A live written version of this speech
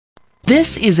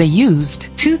This is a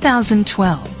used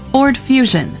 2012 Ford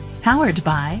Fusion, powered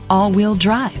by all-wheel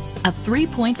drive, a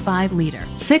 3.5-liter,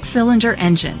 6-cylinder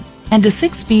engine, and a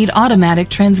 6-speed automatic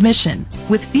transmission.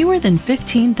 With fewer than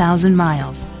 15,000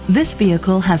 miles, this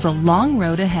vehicle has a long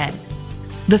road ahead.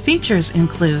 The features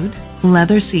include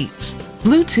leather seats,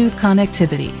 Bluetooth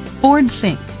connectivity, Ford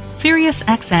Sync, Sirius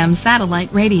XM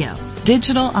satellite radio,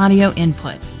 digital audio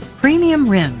input, premium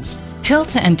rims,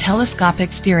 tilt and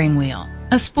telescopic steering wheel,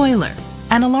 a spoiler,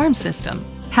 an alarm system,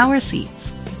 power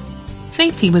seats.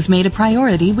 Safety was made a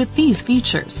priority with these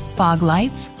features: fog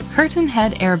lights, curtain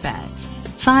head airbags,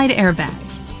 side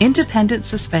airbags, independent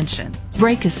suspension,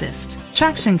 brake assist,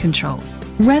 traction control.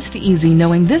 Rest easy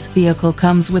knowing this vehicle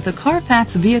comes with a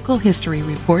Carfax Vehicle History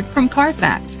Report from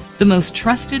Carfax, the most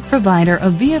trusted provider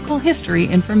of vehicle history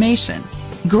information.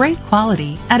 Great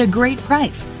quality at a great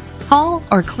price. Call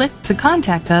or click to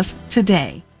contact us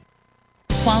today.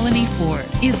 Quality Ford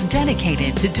is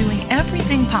dedicated to doing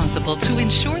everything possible to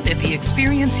ensure that the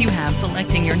experience you have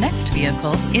selecting your next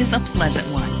vehicle is a pleasant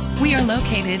one. We are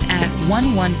located at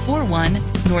 1141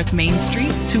 North Main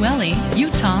Street, Tooele,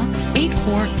 Utah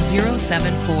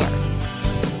 84074.